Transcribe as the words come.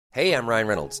Hey, I'm Ryan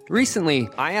Reynolds. Recently,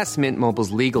 I asked Mint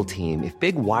Mobile's legal team if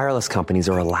big wireless companies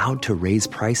are allowed to raise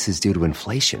prices due to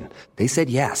inflation. They said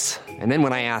yes. And then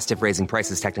when I asked if raising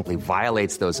prices technically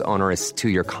violates those onerous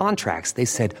two-year contracts, they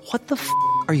said, "What the f***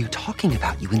 are you talking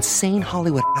about, you insane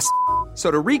Hollywood ass?" So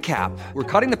to recap, we're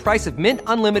cutting the price of Mint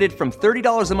Unlimited from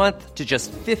 $30 a month to just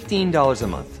 $15 a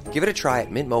month. Give it a try at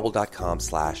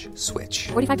mintmobile.com/switch.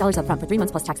 $45 up front for 3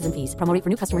 months plus taxes and fees. Promo rate for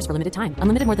new customers for limited time.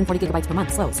 Unlimited more than 40 gigabytes per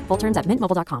month. Slows full terms at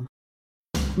mintmobile.com.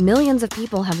 Millions of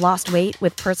people have lost weight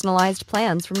with personalized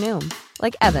plans from Noom.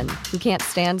 Like Evan, who can't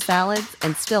stand salads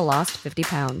and still lost 50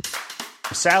 pounds.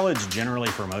 Salads generally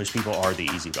for most people are the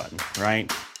easy button,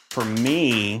 right? For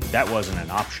me, that wasn't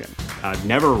an option. I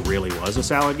never really was a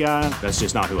salad guy. That's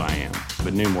just not who I am.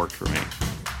 But Noom worked for me.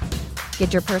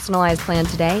 Get your personalized plan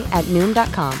today at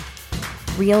Noom.com.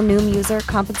 Real Noom user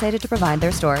compensated to provide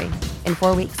their story. In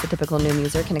 4 weeks, the typical Noom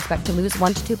user can expect to lose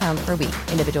 1 to 2 pounds per week.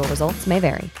 Individual results may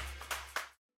vary.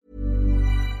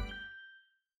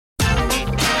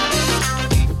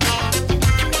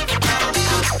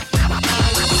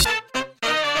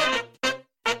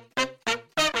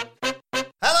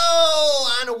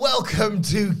 Welcome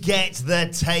to Get the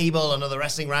Table, another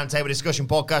Wrestling Roundtable discussion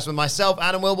podcast with myself,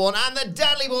 Adam Wilborn, and the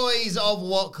Dudley Boys of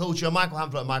What Culture, Michael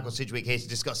Hamflett and Michael Sidgwick, here to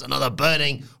discuss another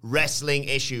burning wrestling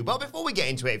issue. But before we get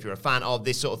into it, if you're a fan of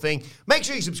this sort of thing, make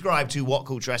sure you subscribe to What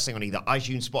Culture Wrestling on either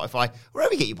iTunes, Spotify,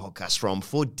 wherever you get your podcasts from,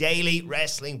 for daily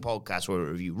wrestling podcasts where we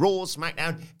review Raw,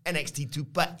 SmackDown, NXT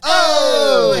 2.0,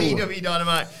 AEW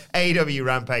Dynamite, AEW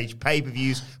Rampage,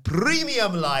 pay-per-views,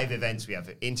 premium live events. We have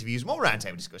interviews, more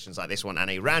roundtable discussions like this one, and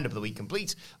a roundup of the week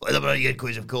complete with a bloody good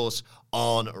quiz, of course,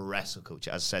 on Wrestle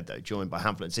Culture. As I said, though, joined by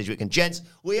Hamflett and Sidgwick. And gents,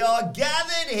 we are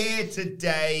gathered here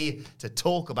today to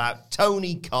talk about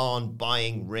Tony Khan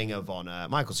buying Ring of Honor.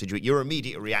 Michael Sidgwick, your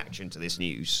immediate reaction to this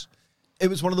news? It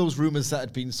was one of those rumours that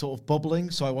had been sort of bubbling,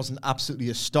 so I wasn't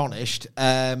absolutely astonished.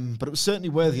 But it was certainly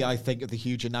worthy, I think, of the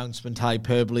huge announcement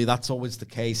hyperbole. That's always the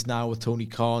case now with Tony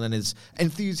Khan and his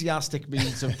enthusiastic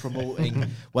means of promoting,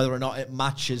 whether or not it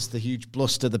matches the huge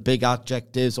bluster, the big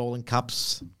adjectives, all in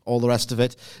caps, all the rest of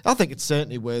it. I think it's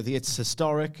certainly worthy. It's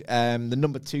historic. The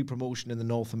number 2 promotion in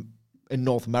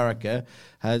North America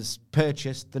has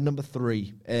purchased the number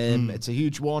 3. It's a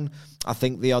huge one. I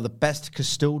think they are the best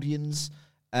custodians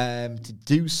to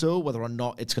do so. Whether or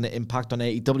not it's going to impact on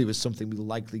AEW is something we'll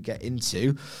likely get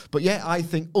into. But yeah, I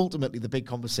think ultimately the big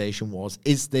conversation was,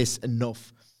 is this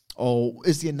enough? Or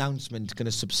is the announcement going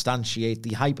to substantiate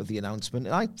the hype of the announcement?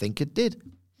 And I think it did.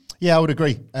 Yeah, I would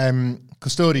agree.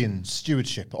 Custodians,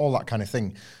 stewardship, all that kind of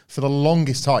thing. For the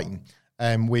longest time,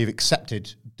 we've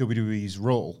accepted WWE's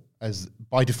role as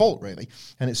by default, really.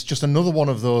 And it's just another one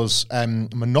of those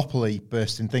monopoly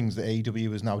bursting things that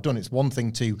AEW has now done. It's one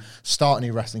thing to start a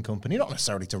new wrestling company, not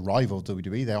necessarily to rival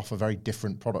WWE, they offer very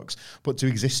different products, but to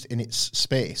exist in its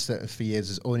space that for years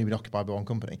has only been occupied by one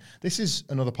company. This is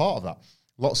another part of that.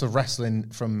 Lots of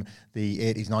wrestling from the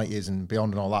 80s, 90s and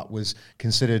beyond and all that was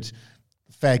considered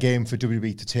fair game for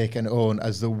WWE to take and own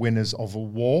as the winners of a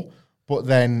war. But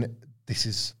then this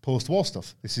is post-war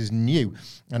stuff. This is new.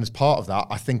 And as part of that,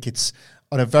 I think it's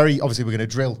on a very, obviously we're going to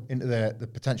drill into the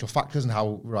potential factors and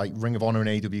how Ring of Honor and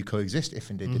AEW coexist, if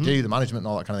indeed they do, the management and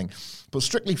all that kind of thing. But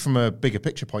strictly from a bigger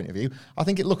picture point of view, I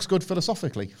think it looks good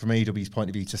philosophically from AEW's point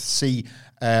of view to see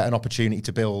an opportunity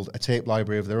to build a tape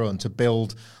library of their own, to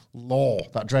build law,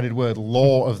 that dreaded word,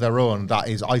 law of their own, that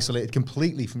is isolated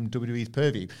completely from WWE's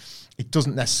purview. It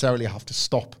doesn't necessarily have to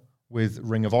stop with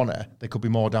Ring of Honor. There could be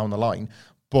more down the line.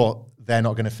 But they're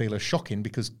not going to feel as shocking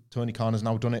because Tony Khan has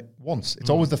now done it once. It's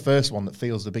always the first one that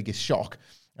feels the biggest shock.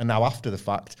 And now after the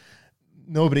fact,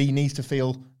 nobody needs to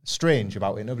feel strange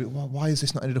about it. Nobody, well, why is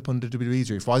this not ended up under WWE's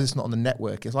roof? Why is this not on the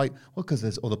network? It's like, well, because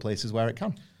there's other places where it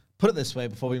can. Put it this way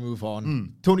before we move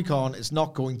on. Tony Khan is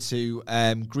not going to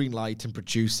green light and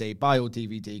produce a bio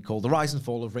DVD called The Rise and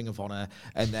Fall of Ring of Honor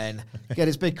and then get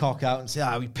his big cock out and say,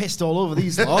 we pissed all over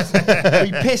these lads.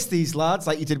 We pissed these lads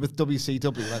like you did with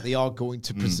WCW. Like they are going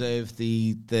to preserve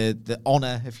the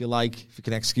honour, if you like, if you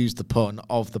can excuse the pun,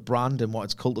 of the brand and what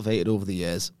it's cultivated over the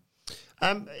years.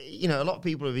 You know, a lot of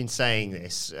people have been saying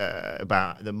this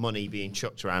about the money being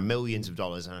chucked around, millions of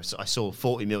dollars. And I saw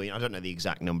 40 million. I don't know the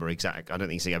exact number. I don't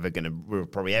think we're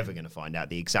probably ever going to find out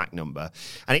the exact number.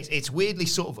 And it's weirdly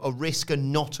sort of a risk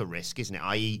and not a risk, isn't it?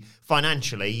 I.e.,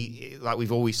 financially, like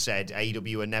we've always said,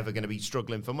 AEW are never going to be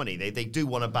struggling for money. They do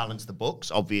want to balance the books,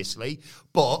 obviously.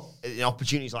 But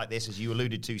opportunities like this, as you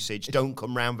alluded to, Sidge, don't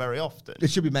come around very often.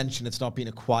 It should be mentioned it's not being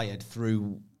acquired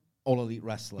through All Elite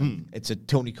Wrestling. It's a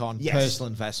Tony Khan personal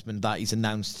investment that he's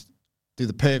announced through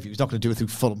the purview. He's not going to do it through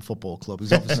Fulham Football Club.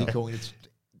 He's obviously going to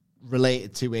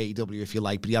related to AEW, if you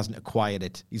like, but he hasn't acquired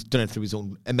it. He's done it through his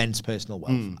own immense personal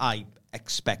wealth. I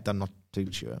expect. I'm not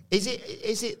too sure. Is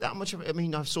it that much of? I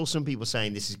mean, I saw some people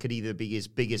saying this could either be his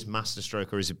biggest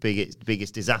masterstroke or his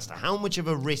biggest disaster. How much of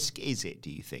a risk is it? Do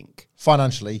you think?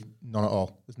 Financially, none at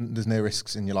all. There's no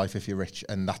risks in your life if you're rich,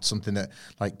 and that's something that,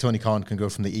 like, Tony Khan can go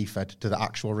from the EFED to the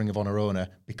actual Ring of Honor owner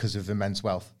because of immense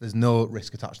wealth. There's no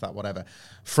risk attached to that, whatever.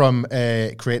 From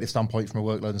a creative standpoint, from a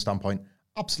workload standpoint,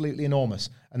 absolutely enormous.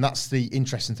 And that's the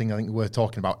interesting thing I think we're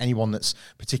talking about. Anyone that's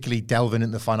particularly delving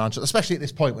into the financial, especially at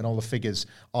this point when all the figures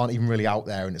aren't even really out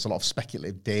there and it's a lot of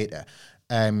speculative data,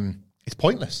 it's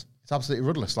pointless. It's absolutely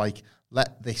rudderless. Like,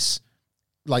 let this,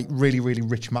 like, really, really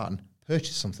rich man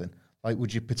purchase something. Like,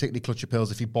 would you particularly clutch your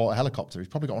pearls if he bought a helicopter? He's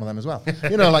probably got one of them as well.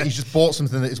 You know, like, he's just bought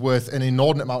something that is worth an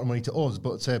inordinate amount of money to us,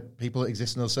 but to people that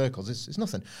exist in those circles, it's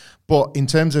nothing. But in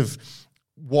terms of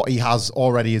what he has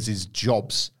already as his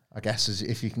jobs, I guess, is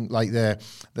if you can, like,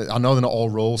 I know they're not all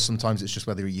roles. Sometimes it's just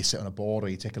whether you sit on a board or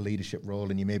you take a leadership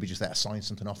role and you maybe just there to sign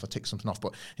something off or tick something off.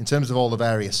 But in terms of all the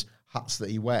various hats that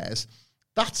he wears,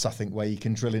 that's, I think, where you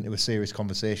can drill into a serious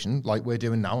conversation like we're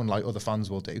doing now and like other fans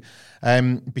will do.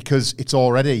 Because it's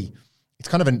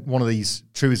kind of one of these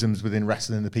truisms within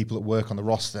wrestling, the people that work on the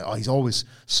roster. Oh, he's always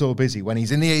so busy. When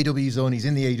he's in the AEW zone, he's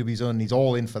in the AEW zone and he's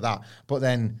all in for that. But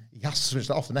then he has to switch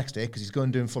that off the next day because he's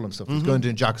going doing Fulham stuff, he's going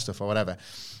doing Jag stuff or whatever.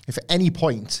 If at any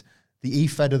point the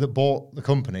E-Feder that bought the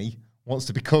company wants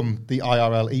to become the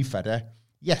IRL E-Feder,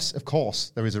 yes, of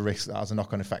course, there is a risk that has a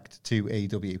knock-on effect to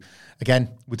AEW. Again,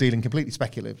 we're dealing completely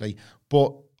speculatively,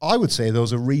 but I would say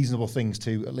those are reasonable things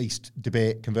to at least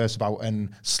debate, converse about, and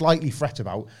slightly fret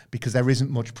about, because there isn't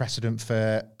much precedent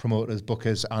for promoters,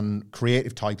 bookers, and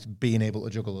creative types being able to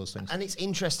juggle those things. And it's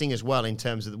interesting as well in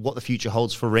terms of what the future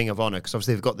holds for Ring of Honor, because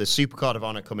obviously they've got the Supercard of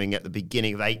Honor coming at the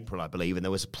beginning of April, I believe, and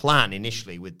there was a plan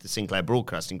initially with the Sinclair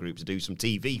Broadcasting Group to do some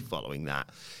TV following that.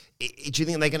 Do you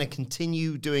think they're going to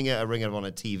continue doing a Ring of Honor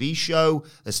TV show?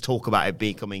 Let's talk about it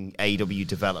becoming AEW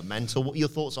developmental. What are your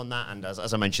thoughts on that? And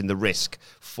as I mentioned, the risk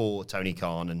for Tony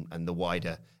Khan and the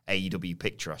wider AEW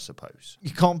picture, I suppose. You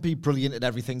can't be brilliant at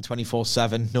everything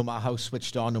 24/7, no matter how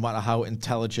switched on, no matter how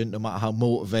intelligent, no matter how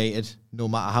motivated, no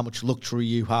matter how much luxury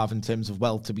you have in terms of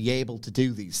wealth to be able to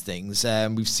do these things.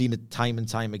 We've seen it time and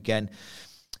time again.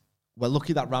 We're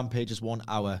lucky that Rampage is 1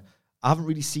 hour. I haven't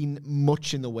really seen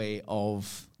much in the way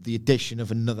of the addition of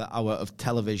another hour of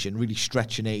television really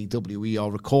stretching AEW. We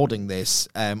are recording this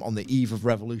on the eve of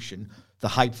Revolution, the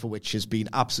hype for which has been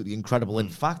absolutely incredible. In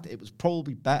fact, it was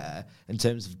probably better in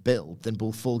terms of build than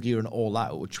both Full Gear and All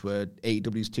Out, which were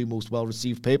AEW's 2 most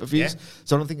well-received pay-per-views. Yeah.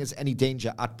 So I don't think there's any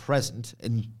danger at present,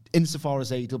 insofar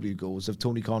as AEW goes, of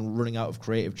Tony Khan running out of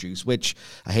creative juice, which,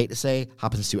 I hate to say,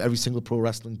 happens to every single pro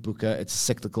wrestling booker. It's a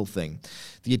cyclical thing.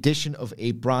 The addition of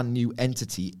a brand new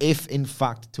entity, if in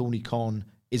fact Tony Khan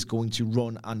is going to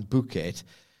run and book it,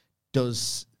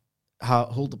 does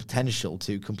hold the potential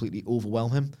to completely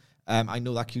overwhelm him. I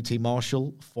know that QT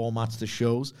Marshall formats the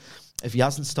shows. If he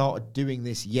hasn't started doing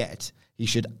this yet, he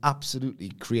should absolutely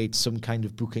create some kind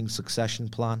of booking succession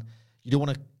plan. You don't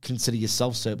want to consider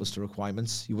yourself surplus to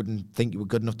requirements. You wouldn't think you were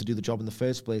good enough to do the job in the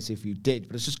first place if you did,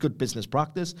 but it's just good business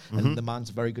practice, and the man's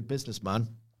a very good businessman.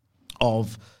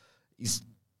 He's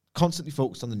constantly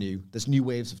focused on the new. There's new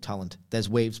waves of talent. There's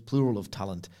waves, plural, of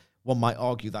talent. One might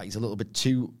argue that he's a little bit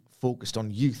too focused on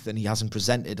youth, and he hasn't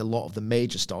presented a lot of the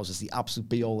major stars as the absolute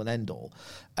be-all and end-all.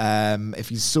 If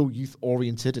he's so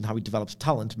youth-oriented in how he develops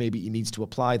talent, maybe he needs to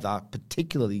apply that,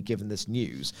 particularly given this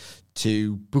news,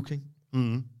 to booking.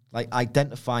 Like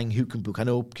identifying who can book. I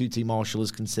know QT Marshall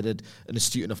is considered an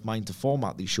astute enough mind to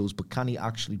format these shows, but can he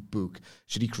actually book?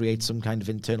 Should he create some kind of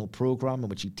internal program in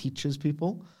which he teaches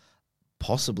people?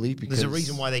 Possibly, because there's a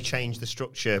reason why they changed the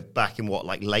structure back in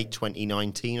late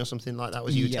 2019 or something like that.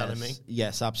 Was you telling me?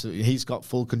 Yes, absolutely. He's got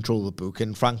full control of the book,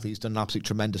 and frankly, he's done an absolutely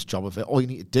tremendous job of it. All you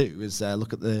need to do is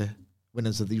look at the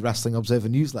winners of the Wrestling Observer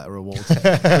Newsletter Awards, which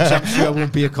I'm sure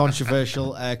won't be a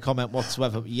controversial comment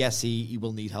whatsoever. But yes, he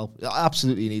will need help.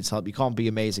 Absolutely needs help. You can't be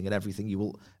amazing at everything. You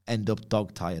will end up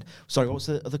dog-tired. Sorry, what was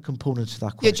the other component to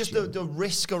that question? Yeah, just the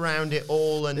risk around it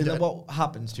all. And what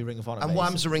happens to Ring of Honor? And what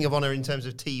happens to Ring of Honor in terms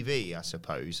of TV, I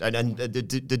suppose. And the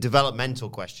developmental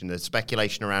question, the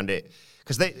speculation around it.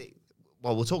 Because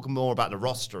we'll talk more about the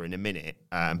roster in a minute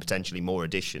and potentially more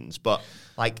additions, but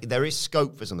there is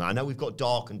scope for something. I know we've got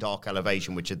Dark and Dark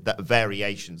Elevation, which are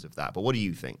variations of that, but what do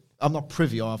you think? I'm not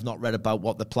privy, or I've not read about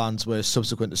what the plans were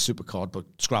subsequent to Supercard, but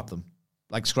scrap them.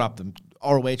 Scrap them.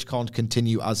 ROH can't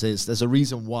continue as is. There's a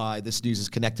reason why this news is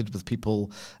connected with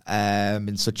people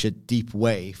in such a deep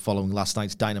way following last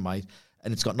night's Dynamite,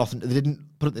 and it's got nothing. They didn't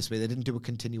put it this way. They didn't do a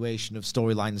continuation of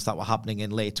storylines that were happening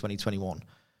in late 2021.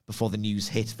 before the news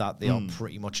hit that they are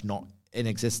pretty much not in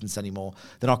existence anymore.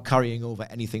 They're not carrying over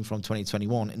anything from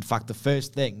 2021. In fact, the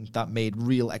first thing that made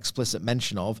real explicit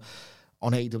mention of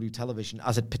on AEW television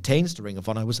as it pertains to Ring of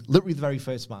Honor was literally the very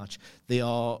first match. They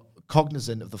are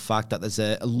cognizant of the fact that there's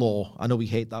a law. I know we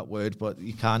hate that word, but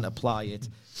you can apply it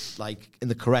like in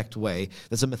the correct way.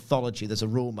 There's a mythology, there's a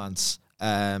romance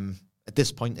at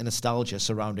this point in nostalgia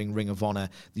surrounding Ring of Honor,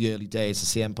 the early days,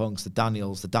 the CM Punks, the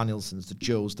Daniels, the Danielsons, the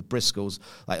Joes, the Briscoes,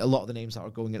 like a lot of the names that are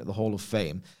going into the Hall of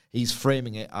Fame. He's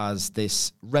framing it as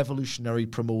this revolutionary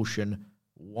promotion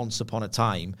once upon a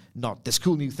time, not this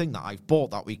cool new thing that I've bought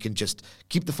that we can just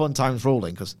keep the fun times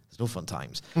rolling, because there's no fun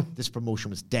times. This promotion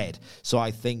was dead. So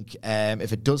I think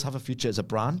if it does have a future as a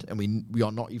brand, and we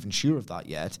are not even sure of that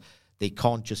yet, they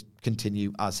can't just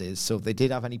continue as is. So if they did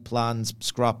have any plans,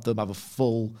 scrap them, have a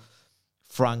full,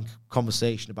 frank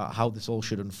conversation about how this all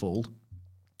should unfold.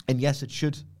 And yes, it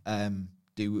should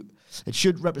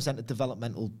represent a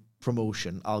developmental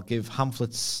promotion. I'll give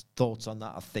Hamflet's thoughts on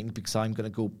that, I think, because I'm going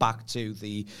to go back to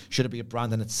the should it be a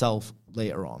brand in itself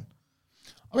later on.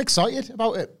 I'm excited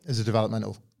about it as a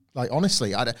developmental. Like,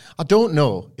 honestly, I don't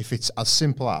know if it's as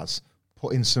simple as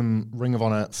putting some Ring of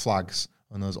Honor flags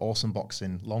on those awesome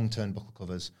boxing long turnbuckle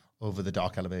covers over the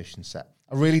Dark Elevation set.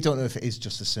 I really don't know if it is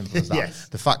just as simple as that. Yes.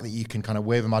 The fact that you can kind of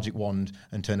wave a magic wand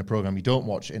and turn a program you don't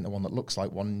watch into one that looks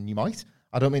like one you might.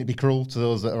 I don't mean to be cruel to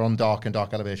those that are on Dark and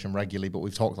Dark Elevation regularly, but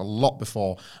we've talked a lot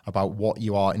before about what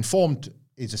you are informed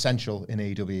is essential in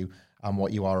AEW and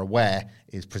what you are aware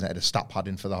is presented as stat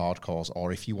padding for the hardcores,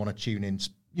 or if you want to tune in,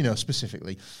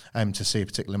 specifically to see a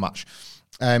particular match.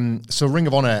 So Ring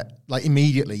of Honor, like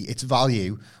immediately, its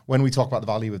value, when we talk about the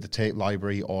value of the tape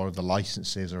library or of the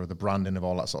licenses or the branding of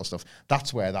all that sort of stuff,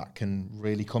 that's where that can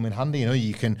really come in handy.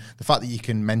 The fact that you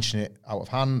can mention it out of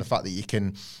hand, the fact that you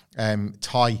can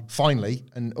tie, finally,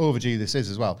 and overdue this is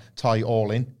as well, tie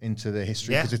all into the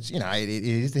history, because it's, it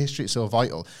is the history, it's so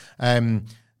vital.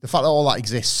 The fact that all that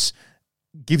exists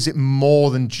gives it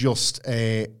more than just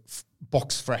a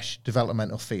box fresh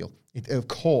developmental feel. It, of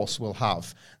course, will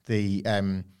have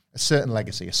a certain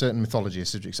legacy, a certain mythology, as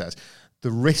Cedric says.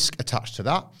 The risk attached to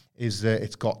that is that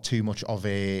it's got too much of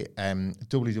a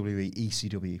WWE,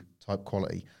 ECW type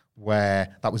quality,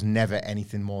 where that was never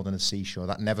anything more than a C-show.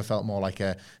 That never felt more like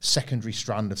a secondary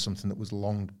strand of something that was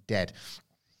long dead.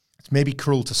 It's maybe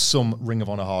cruel to some Ring of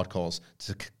Honor hardcores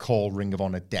to call Ring of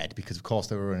Honor dead, because, of course,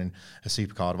 they were running a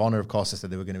Supercard of Honor. Of course, they said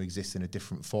they were going to exist in a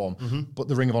different form. Mm-hmm. But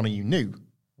the Ring of Honor you knew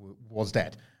was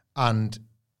dead. And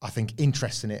I think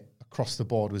interest in it across the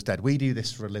board was dead. We do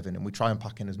this for a living, and we try and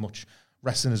pack in as much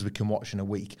wrestling as we can watch in a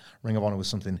week. Ring of Honor was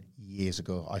something years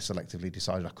ago I selectively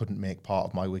decided I couldn't make part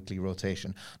of my weekly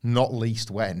rotation, not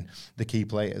least when the key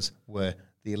players were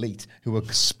the Elite, who were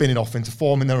spinning off into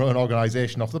forming their own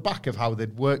organisation off the back of how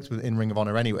they'd worked in Ring of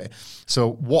Honor anyway.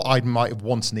 So what I might have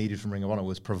once needed from Ring of Honor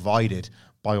was provided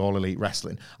by All Elite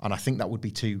Wrestling, and I think that would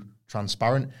be too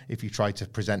transparent if you try to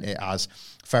present it as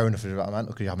fair enough for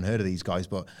developmental, because you haven't heard of these guys,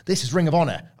 but this is Ring of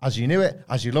Honor as you knew it,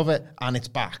 as you love it, and it's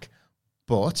back.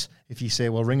 But if you say,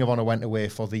 well, Ring of Honor went away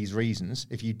for these reasons,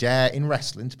 if you dare in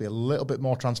wrestling to be a little bit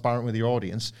more transparent with your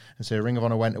audience and say Ring of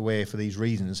Honor went away for these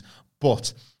reasons,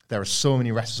 but there are so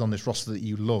many wrestlers on this roster that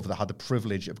you love that had the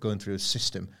privilege of going through a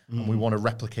system, and we want to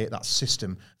replicate that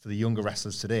system for the younger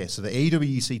wrestlers today. So the AEW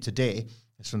you see today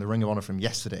is from the Ring of Honor from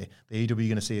yesterday. The AEW you're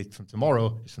going to see from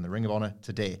tomorrow is from the Ring of Honor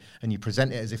today. And you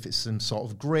present it as if it's some sort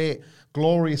of great,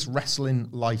 glorious wrestling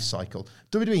life cycle.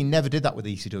 WWE never did that with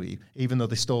ECW, even though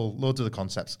they stole loads of the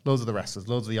concepts, loads of the wrestlers,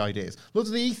 loads of the ideas, loads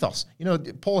of the ethos.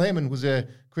 Paul Heyman was a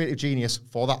creative genius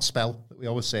for that spell that we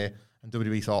always say, and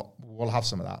WWE thought, we'll have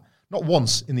some of that. Not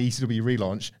once in the ECW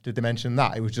relaunch did they mention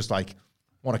that. It was just like,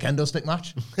 want a kendo stick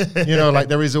match? Like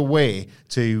there is a way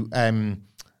to,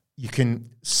 you can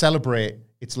celebrate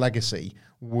its legacy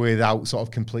without sort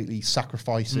of completely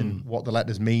sacrificing what the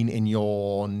letters mean in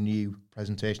your new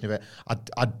presentation of it.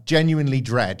 I genuinely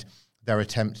dread their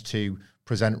attempt to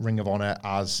present Ring of Honor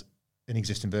as an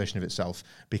existing version of itself,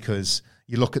 because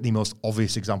you look at the most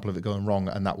obvious example of it going wrong,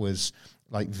 and that was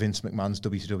like Vince McMahon's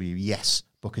WCW. Yes,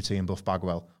 Booker T and Buff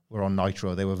Bagwell were on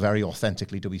Nitro. They were very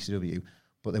authentically WCW,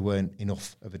 but they weren't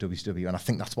enough of a WCW. And I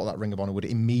think that's what that Ring of Honor would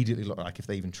immediately look like if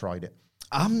they even tried it.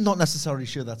 I'm not necessarily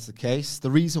sure that's the case.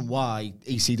 The reason why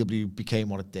ECW became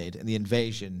what it did and the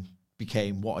Invasion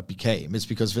became what it became is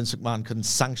because Vince McMahon couldn't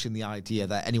sanction the idea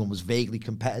that anyone was vaguely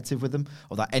competitive with him,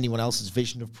 or that anyone else's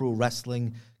vision of pro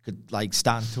wrestling could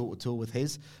stand toe-to-toe with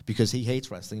his, because he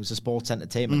hates wrestling. He was a sports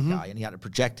entertainment guy, and he had to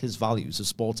project his values of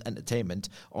sports entertainment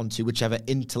onto whichever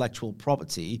intellectual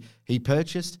property he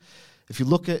purchased. If you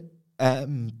look at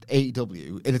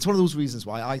AEW, and it's one of those reasons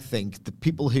why I think the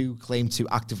people who claim to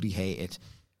actively hate it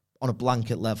on a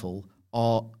blanket level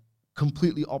are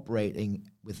completely operating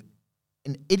with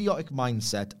an idiotic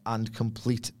mindset and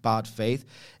complete bad faith.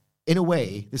 In a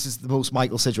way, this is the most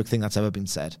Michael Sidgwick thing that's ever been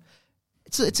said.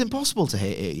 It's impossible to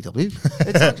hate AEW.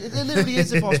 It literally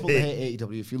is impossible to hate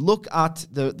AEW. If you look at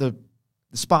the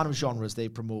span of genres they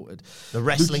promoted. The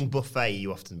wrestling buffet,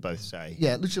 you often both say.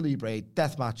 Yeah, Lucha Libre,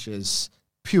 death matches,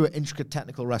 pure intricate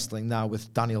technical wrestling now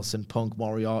with Danielson, Punk,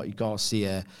 Moriarty,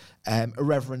 Garcia,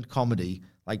 irreverent comedy,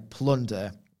 like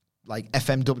Plunder, like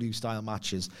FMW style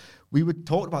matches. We were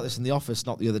talking about this in the office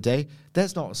not the other day.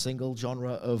 There's not a single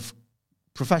genre of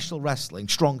professional wrestling,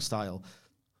 strong style.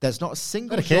 There's not a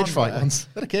single Had a cage fight once.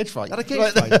 Had a cage fight.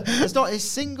 There's not a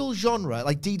single genre,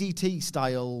 like DDT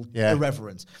style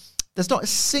irreverence. There's not a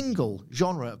single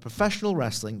genre of professional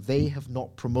wrestling they have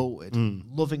not promoted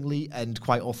lovingly and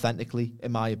quite authentically,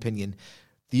 in my opinion.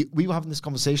 We were having this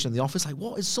conversation in the office, like,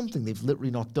 what is something they've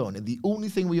literally not done? And the only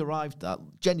thing we arrived at,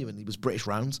 genuinely, was British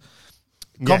rounds.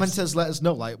 Yes. Commenters let us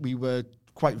know, like, we were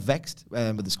quite vexed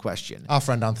with this question. Our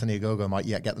friend Anthony Ogogo might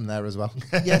yet get them there as well.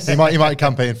 Yes. he might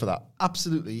campaign for that.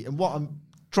 Absolutely. And what I'm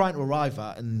trying to arrive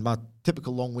at, in my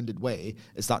typical long-winded way,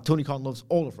 is that Tony Khan loves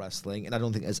all of wrestling, and I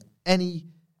don't think there's any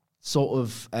sort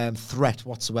of threat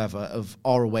whatsoever of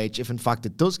ROH, if in fact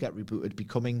it does get rebooted,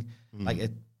 becoming like a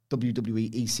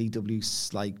WWE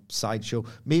ECW like sideshow,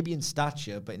 maybe in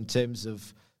stature, but in terms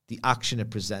of the action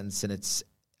it presents and its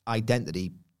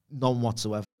identity, none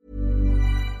whatsoever.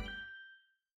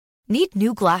 Need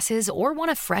new glasses or want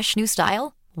a fresh new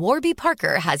style? Warby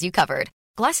Parker has you covered.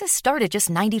 Glasses start at just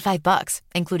 $95,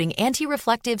 including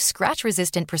anti-reflective,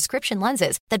 scratch-resistant prescription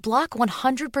lenses that block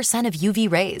 100% of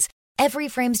UV rays. Every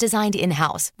frame's designed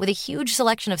in-house with a huge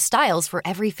selection of styles for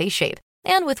every face shape.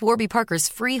 And with Warby Parker's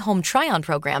free home try-on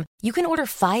program, you can order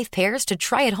 5 pairs to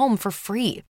try at home for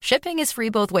free. Shipping is free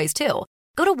both ways, too.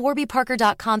 Go to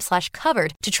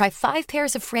warbyparker.com/covered to try 5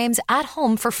 pairs of frames at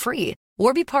home for free.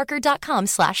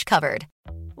 warbyparker.com/covered.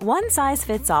 One size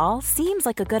fits all seems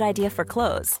like a good idea for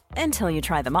clothes until you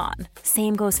try them on.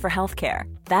 Same goes for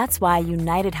healthcare. That's why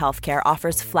United Healthcare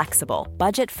offers flexible,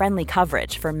 budget-friendly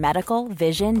coverage for medical,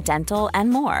 vision, dental, and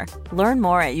more. Learn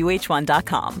more at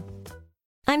uh1.com.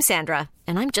 I'm Sandra,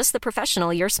 and I'm just the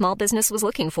professional your small business was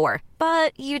looking for.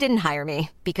 But you didn't hire me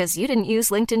because you didn't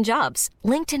use LinkedIn Jobs.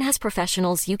 LinkedIn has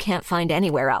professionals you can't find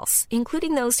anywhere else,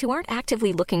 including those who aren't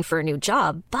actively looking for a new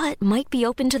job, but might be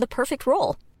open to the perfect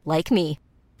role, like me.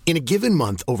 In a given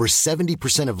month, over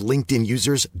 70% of LinkedIn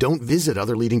users don't visit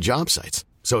other leading job sites.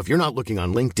 So if you're not looking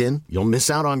on LinkedIn, you'll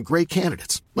miss out on great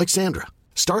candidates like Sandra.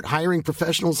 Start hiring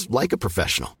professionals like a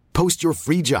professional. Post your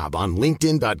free job on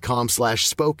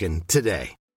linkedin.com/spoken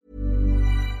today.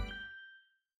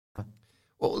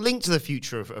 Well, link to the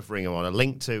future of Ring of Honor,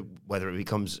 link to whether it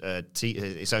becomes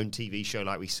its own TV show,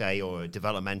 like we say, or a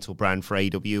developmental brand for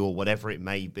AEW or whatever it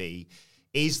may be,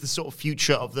 is the sort of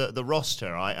future of the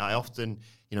roster. I often,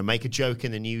 make a joke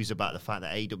in the news about the fact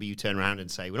that AEW turn around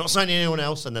and say, we're not signing anyone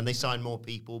else, and then they sign more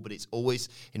people, but it's always,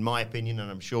 in my opinion,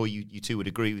 and I'm sure you two would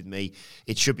agree with me,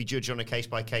 it should be judged on a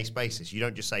case-by-case basis. You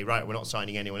don't just say, right, we're not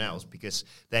signing anyone else, because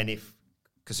then if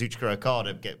Kazuchika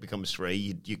Okada becomes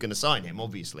free, you're going to sign him,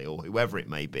 obviously, or whoever it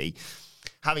may be.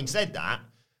 Having said that,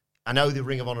 I know the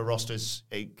Ring of Honor rosters,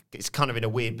 it's kind of in a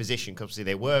weird position because obviously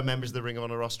they were members of the Ring of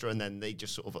Honor roster and then they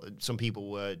just sort of, some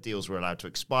deals were allowed to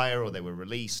expire or they were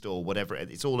released or whatever.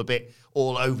 It's all a bit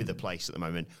all over the place at the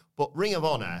moment. But Ring of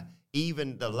Honor,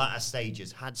 even the latter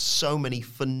stages, had so many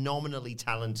phenomenally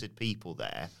talented people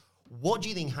there. What do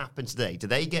you think happens today? Do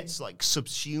they get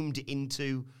subsumed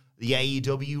into the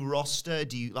AEW roster?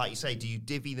 Do you, like you say, do you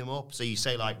divvy them up? So you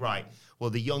say right, well,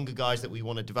 the younger guys that we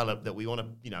want to develop, that we want to,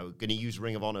 going to use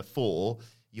Ring of Honor for,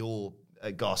 your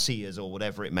Garcias or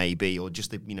whatever it may be, or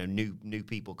just the, new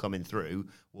people coming through,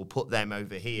 we'll put them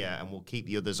over here and we'll keep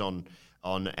the others on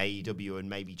AEW and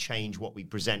maybe change what we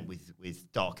present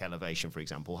with Dark Elevation, for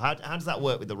example. How does that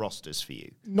work with the rosters for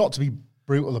you? Not to be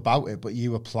brutal about it, but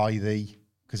you apply the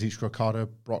Kazuchika Okada,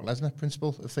 Brock Lesnar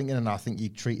principle of thinking, and I think you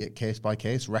treat it case by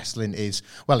case. Wrestling is,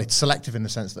 it's selective in the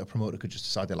sense that a promoter could just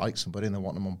decide they like somebody and they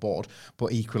want them on board,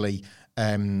 but equally,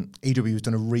 AEW has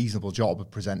done a reasonable job of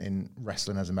presenting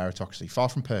wrestling as a meritocracy. Far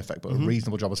from perfect, but a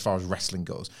reasonable job as far as wrestling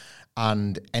goes.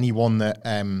 And anyone that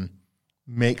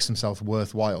makes himself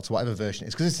worthwhile to whatever version it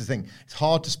is, because this is the thing, it's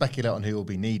hard to speculate on who will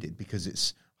be needed because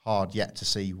it's hard yet to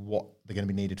see what they're going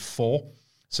to be needed for.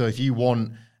 So if you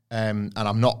want and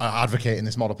I'm not advocating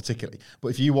this model particularly, but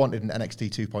if you wanted an NXT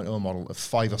 2.0 model of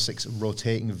 5 or 6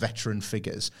 rotating veteran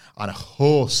figures and a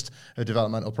host of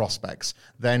developmental prospects,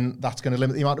 then that's going to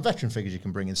limit the amount of veteran figures you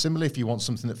can bring in. Similarly, if you want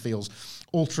something that feels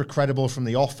ultra credible from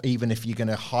the off, even if you're going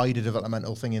to hide a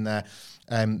developmental thing in there,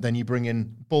 then you bring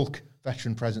in bulk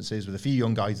veteran presences with a few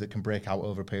young guys that can break out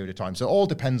over a period of time. So it all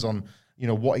depends on, you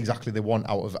know, what exactly they want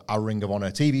out of a Ring of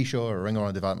Honor TV show or a Ring of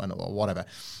Honor developmental or whatever.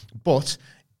 But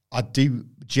I do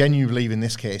genuinely believe in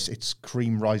this case it's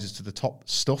cream rises to the top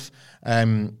stuff.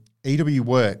 AEW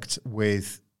worked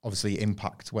with obviously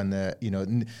Impact when the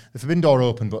Forbidden Door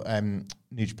opened, but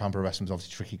New Japan Pro Wrestling was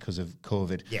obviously tricky because of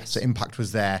COVID. Yes. So Impact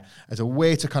was there as a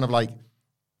way to kind of like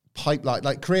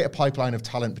create a pipeline of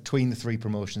talent between the 3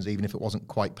 promotions, even if it wasn't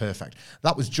quite perfect.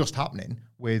 That was just happening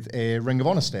with a Ring of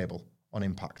Honor stable on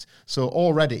Impact. So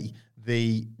already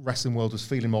the wrestling world was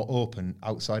feeling more open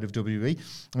outside of WWE.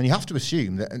 I mean, you have to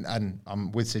assume that, and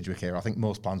I'm with Sidgwick here, I think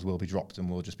most plans will be dropped and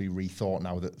will just be rethought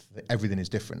now that everything is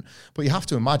different. But you have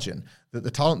to imagine that the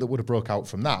talent that would have broke out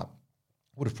from that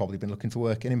would have probably been looking for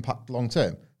work in Impact long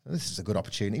term. So this is a good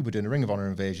opportunity. We're doing a Ring of Honor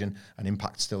invasion and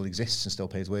Impact still exists and still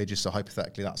pays wages. So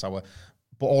hypothetically, that's our...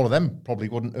 But all of them probably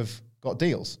wouldn't have got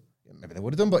deals. Maybe they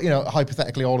would have done, but, you know,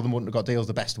 hypothetically, all of them wouldn't have got deals,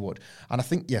 the best would. And I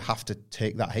think you have to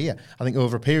take that here. I think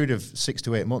over a period of 6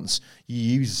 to 8 months, you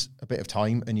use a bit of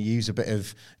time and you use a bit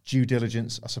of due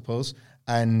diligence, I suppose.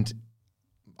 And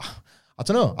I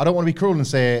don't know. I don't want to be cruel and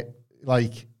say,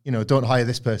 like, you know, don't hire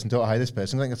this person, don't hire this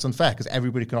person. I think that's unfair because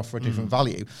everybody can offer a different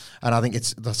value. And I think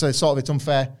it's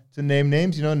unfair to name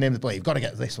names, you know, name the player. You've got to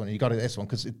get this one, you've got to get this one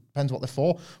because it depends what they're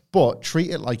for. But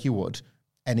treat it like you would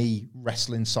any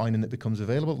wrestling signing that becomes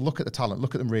available. Look at the talent,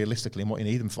 look at them realistically and what you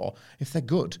need them for. If they're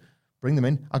good, bring them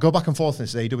in. I go back and forth in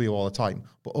this AEW all the time,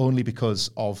 but only because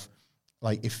of,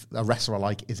 like, if a wrestler I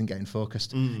like isn't getting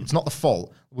focused. It's not the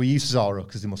fault. We use Cesaro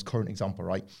because the most current example,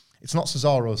 right? It's not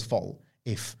Cesaro's fault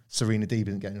if Serena Deeb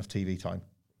isn't getting enough TV time,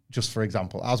 just for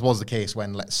example, as was the case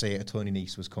when, let's say, a Tony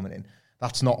Nese was coming in.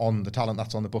 That's not on the talent,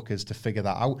 that's on the bookers to figure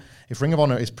that out. If Ring of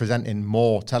Honor is presenting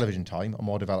more television time or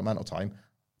more developmental time,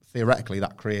 theoretically,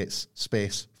 that creates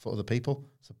space for other people.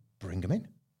 So bring them in.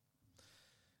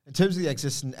 In terms of the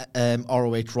existing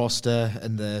ROH roster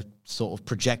and the sort of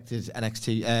projected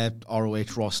NXT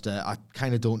ROH roster, I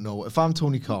kind of don't know. If I'm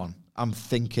Tony Khan, I'm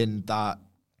thinking that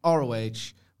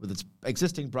ROH, with its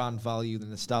existing brand value, the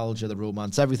nostalgia, the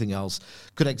romance, everything else,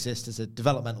 could exist as a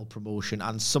developmental promotion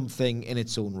and something in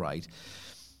its own right.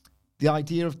 The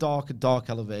idea of Dark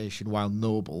Elevation, while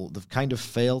noble, they've kind of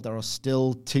failed. There are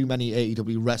still too many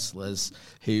AEW wrestlers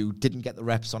who didn't get the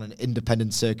reps on an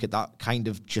independent circuit that kind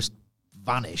of just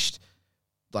vanished,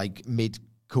 like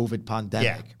mid-COVID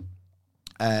pandemic.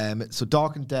 Yeah. So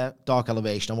Dark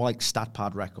Elevation are more like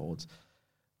StatPad records.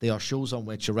 They are shows on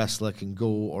which a wrestler can go,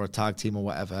 or a tag team or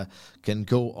whatever, can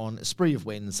go on a spree of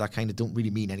wins that kind of don't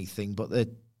really mean anything, but they've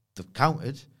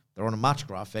counted. They're on a match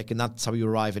graphic, and that's how you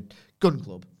arrive at Gun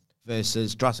Club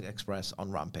versus Jurassic Express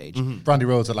on Rampage. Mm-hmm. Brandy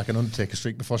Rhodes had like an Undertaker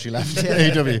streak before she left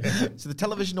AEW. So the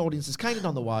television audience is kind of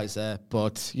none the wiser,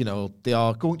 but, you know, they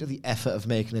are going to the effort of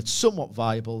making it somewhat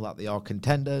viable that they are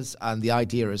contenders, and the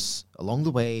idea is, along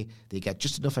the way, they get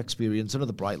just enough experience under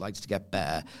the bright lights to get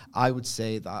better. I would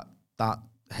say that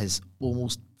has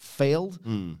almost failed.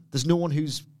 There's no one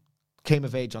who's came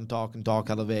of age on Dark and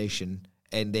Dark Elevation,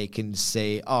 and they can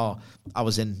say, oh, I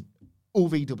was in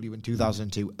OVW in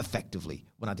 2002 effectively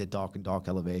when I did Dark and Dark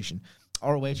Elevation.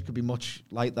 ROH could be much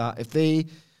like that. If they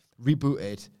reboot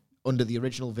it under the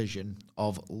original vision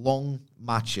of long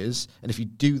matches, and if you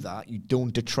do that, you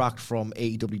don't detract from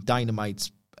AEW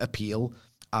Dynamite's appeal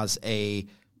as a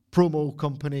promo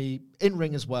company,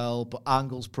 in-ring as well, but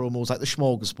angles, promos, like the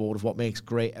smorgasbord of what makes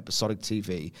great episodic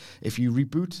TV. If you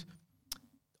reboot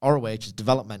ROH as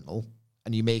developmental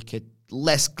and you make it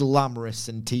less glamorous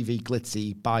and TV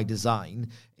glitzy by design,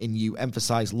 and you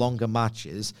emphasize longer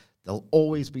matches, there'll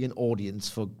always be an audience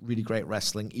for really great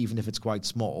wrestling, even if it's quite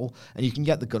small, and you can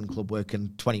get the Gun Club work in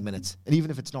 20 minutes. And even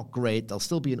if it's not great, there'll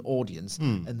still be an audience,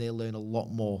 and they'll learn a lot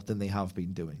more than they have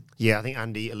been doing. Yeah, I think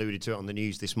Andy alluded to it on the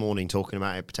news this morning, talking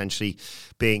about it potentially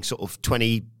being sort of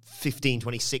 2015,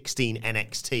 2016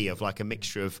 NXT of like a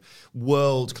mixture of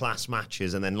world-class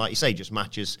matches and then, like you say, just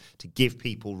matches to give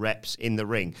people reps in the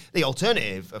ring. The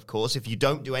alternative, of course, if you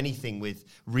don't do anything with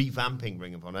revamping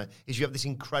Ring of Honor, is you have this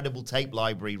incredible tape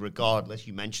library regardless.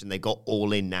 You mentioned they got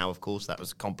All In now, of course. That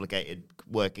was complicated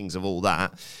workings of all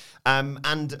that.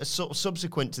 And sort of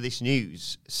subsequent to this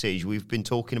news, Sige, we've been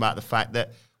talking about the fact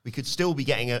that we could still be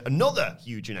getting another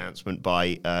huge announcement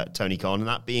by Tony Khan, and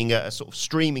that being a sort of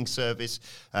streaming service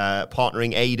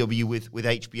partnering AEW with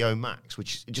HBO Max,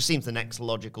 which just seems the next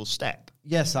logical step.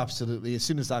 Yes, absolutely. As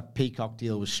soon as that Peacock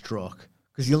deal was struck,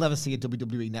 because you'll never see a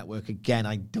WWE network again,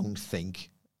 I don't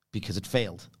think, because it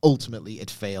failed. Ultimately,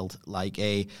 it failed. Like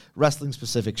a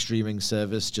wrestling-specific streaming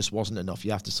service just wasn't enough.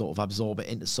 You have to sort of absorb it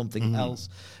into something else,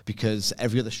 because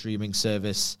every other streaming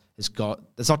service has got...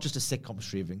 It's not just a sitcom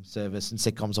streaming service, and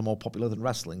sitcoms are more popular than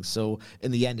wrestling. So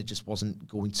in the end, it just wasn't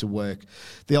going to work.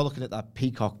 They are looking at that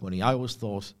Peacock money. I always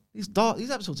thought, these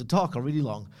episodes of Dark are really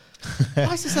long.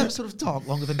 Why is this episode of Dark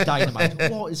longer than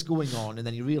Dynamite? What is going on? And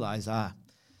then you realise, so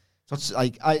it's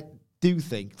like... I do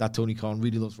think that Tony Khan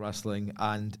really loves wrestling,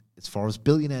 and as far as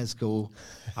billionaires go,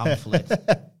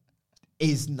 Hamflet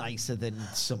is nicer than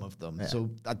some of them. Yeah.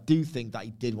 So I do think that he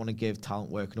did want to give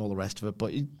talent work and all the rest of it,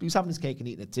 but he was having his cake and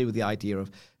eating it too, with the idea of,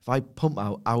 if I pump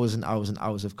out hours and hours and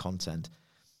hours of content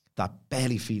that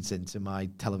barely feeds into my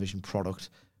television product,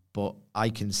 but I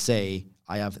can say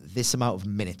I have this amount of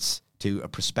minutes to a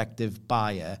prospective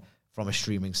buyer from a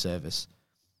streaming service.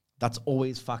 That's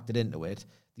always factored into it.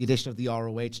 The addition of the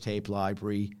ROH tape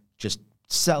library just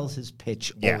sells his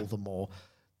pitch all the more.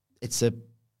 It's a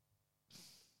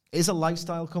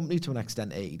lifestyle company to an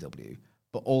extent, AEW,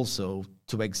 but also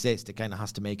to exist, it kind of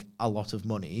has to make a lot of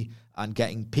money, and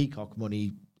getting Peacock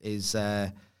money is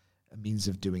a means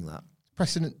of doing that.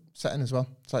 Precedent setting as well.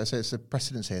 So like I say, it's a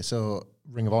precedence here. So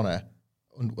Ring of Honor,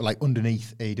 like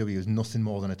underneath AEW, is nothing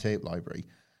more than a tape library,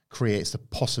 creates the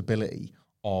possibility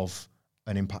of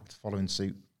an Impact following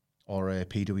suit, or a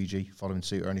PWG following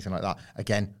suit, or anything like that.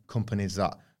 Again, companies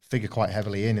that figure quite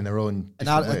heavily in their own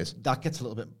different ways. That gets a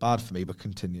little bit bad for me, but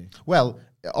continue. Well,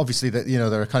 obviously, that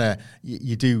there are kind of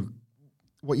you do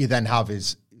what you then have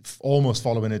is almost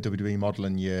following a WWE model,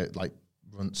 and you like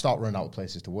start running out of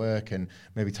places to work, and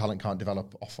maybe talent can't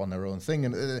develop off on their own thing,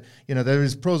 and there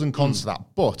is pros and cons to that.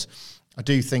 But I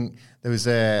do think there was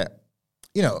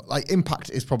like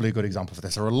Impact is probably a good example for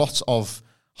this. There are lots of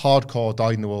hardcore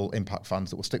dyed-in-the-wool Impact fans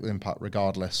that will stick with Impact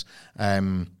regardless,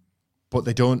 but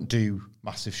they don't do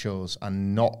massive shows,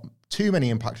 and not too many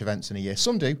Impact events in a year.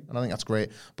 Some do, and I think that's great,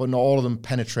 but not all of them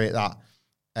penetrate that,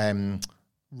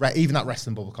 even that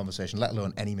wrestling bubble conversation, let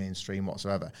alone any mainstream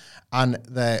whatsoever. And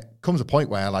there comes a point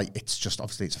where, like, it's just,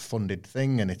 obviously it's a funded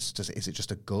thing, and is it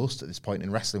just a ghost at this point in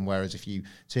wrestling? Whereas if you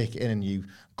take it in and you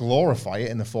glorify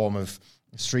it in the form of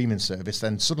a streaming service,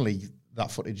 then suddenly that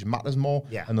footage matters more,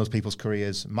 and those people's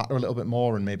careers matter a little bit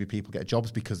more, and maybe people get jobs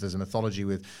because there's a mythology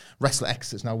with Wrestler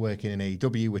X that's now working in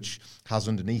AEW, which has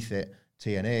underneath it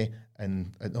TNA,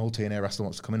 and an old TNA wrestler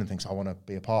wants to come in and thinks, I want to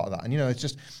be a part of that. And, it's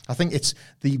just, I think it's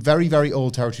the very, very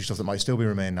old territory stuff that might still be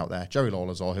remaining out there. Jerry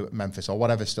Lawler's or Memphis or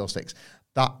whatever still sticks.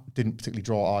 That didn't particularly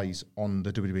draw eyes on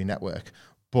the WWE network,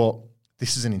 but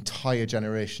this is an entire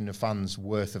generation of fans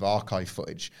worth of archive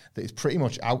footage that is pretty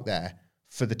much out there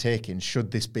for the taking, should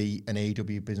this be an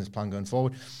AEW business plan going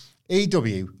forward.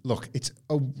 AEW, look, it's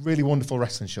a really wonderful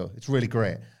wrestling show. It's really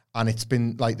great. And it's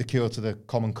been like the cure to the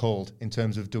common cold in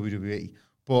terms of WWE.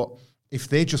 But if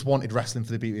they just wanted wrestling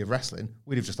for the beauty of wrestling,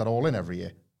 we'd have just had All In every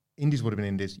year. Indies would have been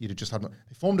Indies. You'd have just had...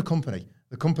 They formed a company.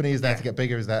 The company is there to get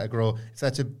bigger, is there to grow. It's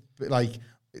there to,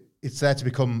 it's there to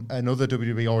become another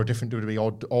WWE or a different WWE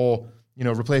or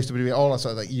replace WWE, all that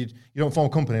sort of thing. You don't form a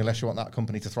company unless you want that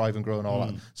company to thrive and grow and all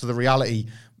that. So the reality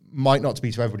might not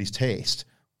be to everybody's taste,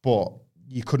 but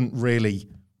you couldn't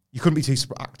be too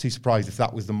surprised if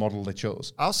that was the model they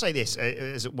chose. I'll say this,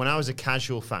 when I was a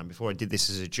casual fan, before I did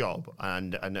this as a job,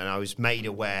 and I was made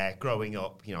aware growing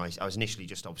up, I was initially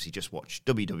just watched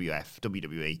WWF,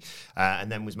 WWE,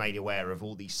 and then was made aware of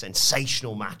all these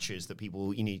sensational matches that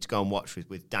people you need to go and watch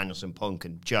with Danielson, Punk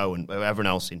and Joe and everyone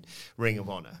else in Ring of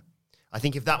Honor. I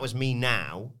think if that was me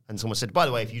now, and someone said, by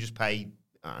the way, if you just pay,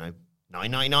 I don't know,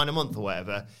 $9.99 a month or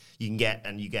whatever, you get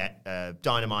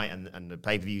Dynamite and the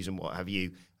pay-per-views and what have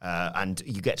you, and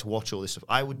you get to watch all this stuff.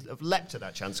 I would have leapt at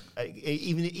that chance,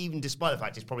 even despite the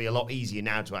fact it's probably a lot easier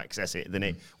now to access it than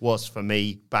it was for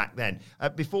me back then.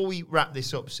 Before we wrap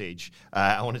this up, Sige,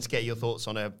 I wanted to get your thoughts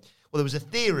on there was a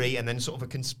theory and then sort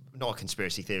of not a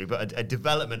conspiracy theory, but a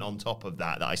development on top of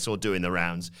that I saw doing the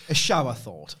rounds. A shower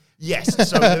thought. Yes,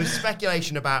 so there was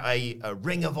speculation about a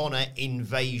Ring of Honor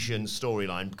invasion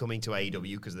storyline coming to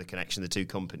AEW because of the connection of the two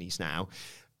companies now,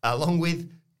 along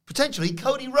with potentially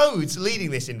Cody Rhodes leading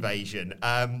this invasion.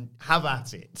 Have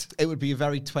at it. It would be a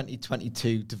very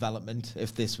 2022 development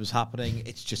if this was happening.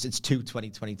 It's too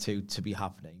 2022 to be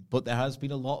happening. But there has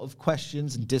been a lot of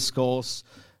questions and discourse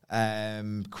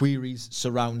queries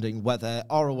surrounding whether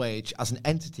ROH as an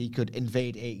entity could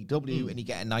invade AEW and you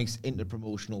get a nice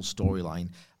interpromotional storyline.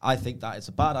 I think that is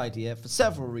a bad idea for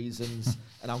several reasons,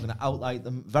 and I'm going to outline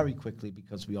them very quickly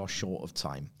because we are short of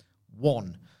time.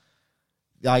 One,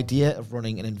 the idea of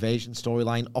running an invasion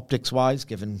storyline, optics-wise,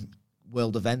 given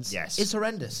world events, is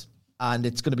horrendous, and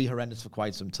it's going to be horrendous for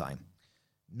quite some time.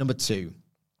 Number two,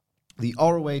 the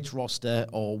ROH roster,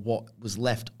 or what was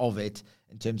left of it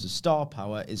in terms of star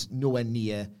power, is nowhere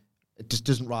near, it just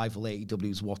doesn't rival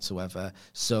AEW's whatsoever.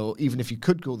 So even if you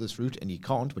could go this route, and you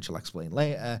can't, which I'll explain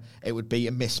later, it would be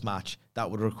a mismatch that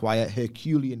would require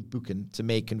Herculean booking to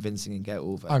make convincing and get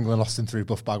over. Angle and Austin threw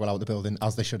Buff Bagwell out the building,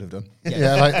 as they should have done.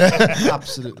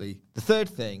 Absolutely. The third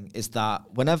thing is that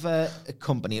whenever a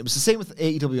company, it was the same with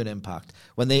AEW and Impact,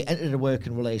 when they entered a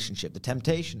working relationship, the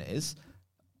temptation is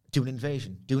do an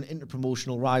invasion, do an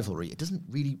interpromotional rivalry. It doesn't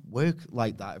really work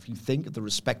like that if you think of the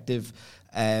respective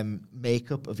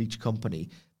makeup of each company.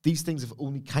 These things have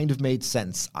only kind of made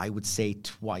sense, I would say,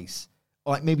 twice.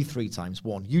 Or like maybe three times.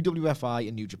 One, UWFI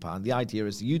and New Japan. The idea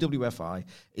is the UWFI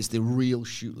is the real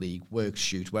shoot league, work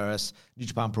shoot, whereas New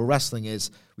Japan Pro Wrestling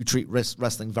is, we treat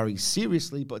wrestling very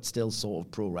seriously, but still sort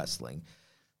of pro wrestling.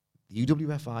 The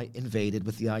UWFI invaded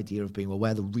with the idea of being, well,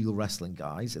 we're the real wrestling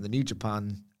guys, and the New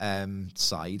Japan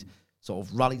side sort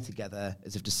of rallied together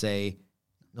as if to say,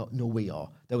 no, we are.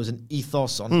 There was an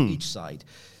ethos on each side.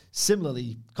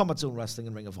 Similarly, Combat Zone Wrestling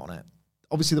and Ring of Honor.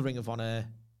 Obviously, the Ring of Honor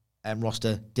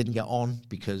roster didn't get on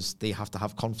because they have to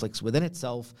have conflicts within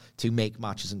itself to make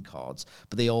matches and cards.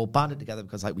 But they all banded together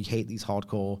because we hate these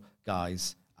hardcore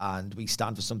guys, and we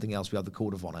stand for something else. We have the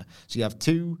Code of Honor. So you have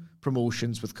two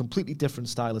promotions with completely different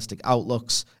stylistic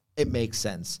outlooks. It makes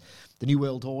sense. The New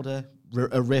World Order,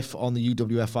 a riff on the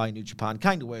UWFI New Japan,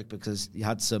 kind of worked because you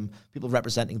had some people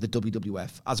representing the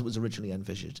WWF as it was originally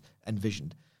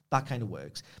envisioned. That kind of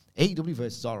works. AEW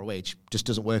versus ROH just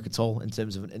doesn't work at all in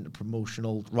terms of an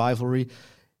interpromotional rivalry.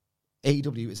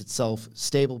 AEW is itself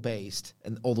stable-based,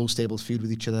 and all those stables feud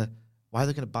with each other. Why are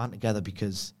they going to band together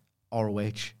because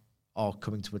ROH are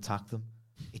coming to attack them?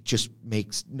 It just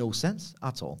makes no sense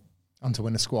at all. And to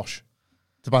win a squash.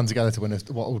 To band together to win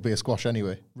what would be a squash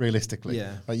anyway, realistically.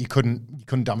 Yeah. Like you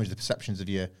couldn't damage the perceptions of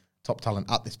your top talent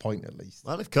at this point, at least.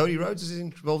 Well, if Cody Rhodes is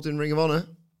involved in Ring of Honor,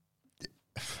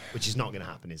 which is not going to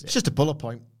happen, is it? It's just a bullet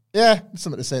point. Yeah,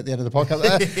 something to say at the end of the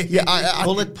podcast.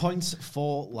 Bullet points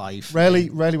for life. Rarely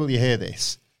will you hear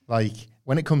this. Like,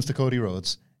 when it comes to Cody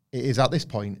Rhodes, it is at this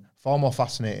point far more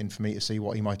fascinating for me to see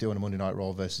what he might do on a Monday Night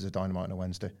Raw versus a Dynamite on a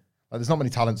Wednesday. Like, there's not many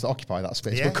talents that occupy that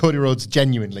space, but Cody Rhodes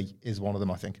genuinely is one of them,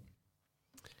 I think.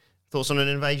 Thoughts on an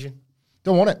invasion?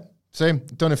 Don't want it. Same.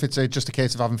 Don't know if it's just a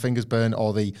case of having fingers burned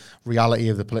or the reality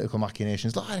of the political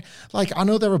machinations. Like I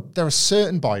know there are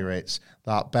certain buy rates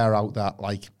that bear out that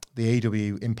like the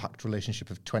AEW Impact relationship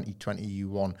of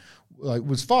 2021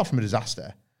 was far from a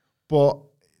disaster, but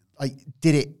like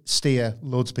did it steer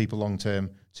loads of people long term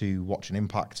to watch an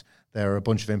Impact? There are a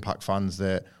bunch of Impact fans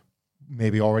that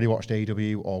maybe already watched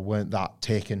AEW or weren't that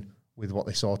taken with what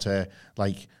they saw to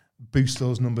like boost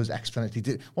those numbers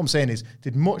exponentially. What I'm saying is,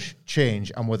 did much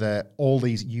change, and were there all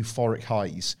these euphoric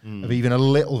highs of even a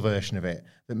little version of it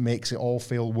that makes it all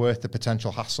feel worth the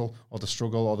potential hassle or the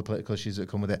struggle or the political issues that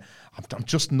come with it? I'm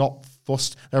just not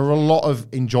fussed. There are a lot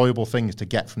of enjoyable things to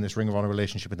get from this Ring of Honor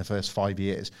relationship in the first 5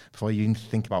 years before you even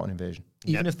think about an invasion.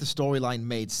 Even if the storyline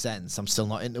made sense, I'm still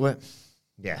not into it.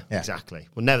 Yeah, exactly.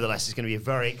 Well, nevertheless, it's going to be a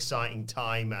very exciting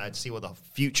time to see what the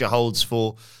future holds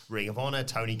for Ring of Honor,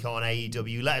 Tony Khan,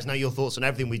 AEW. Let us know your thoughts on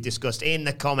everything we've discussed in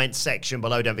the comments section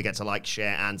below. Don't forget to like,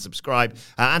 share, and subscribe.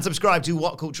 And subscribe to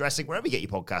What Culture Wrestling, wherever you get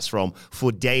your podcasts from,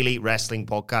 for daily wrestling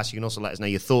podcasts. You can also let us know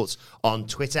your thoughts on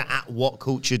Twitter at What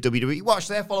Culture WWE. Watch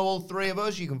there, follow all three of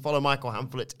us. You can follow Michael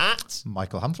Hamflett at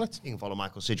Michael Hamflett. You can follow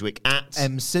Michael Sidgwick at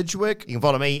M. Sidgwick. You can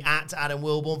follow me at Adam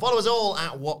Wilborn. Follow us all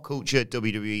at What Culture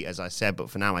WWE, as I said.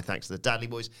 But for now, my thanks to the Dudley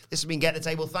Boys. This has been Get the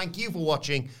Table. Thank you for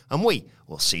watching, and we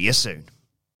will see you soon.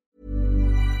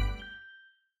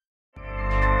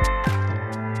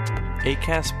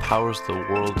 Acast powers the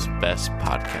world's best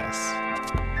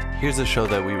podcasts. Here's a show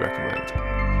that we recommend.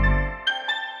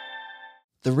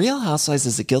 The Real Housewives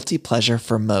is a guilty pleasure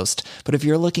for most, but if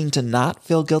you're looking to not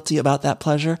feel guilty about that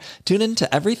pleasure, tune in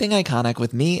to Everything Iconic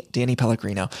with me, Danny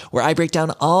Pellegrino, where I break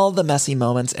down all the messy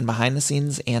moments and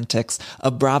behind-the-scenes antics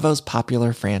of Bravo's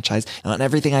popular franchise. And on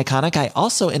Everything Iconic, I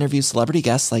also interview celebrity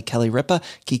guests like Kelly Ripa,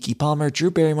 Keke Palmer,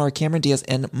 Drew Barrymore, Cameron Diaz,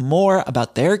 and more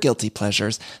about their guilty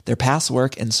pleasures, their past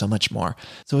work, and so much more.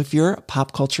 So if you're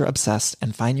pop culture obsessed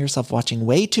and find yourself watching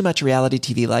way too much reality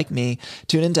TV like me,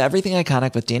 tune in to Everything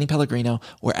Iconic with Danny Pellegrino,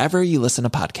 wherever you listen to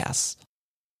podcasts.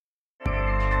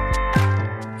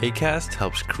 Acast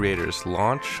helps creators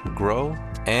launch, grow,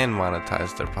 and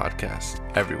monetize their podcasts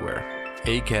everywhere.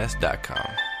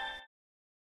 Acast.com.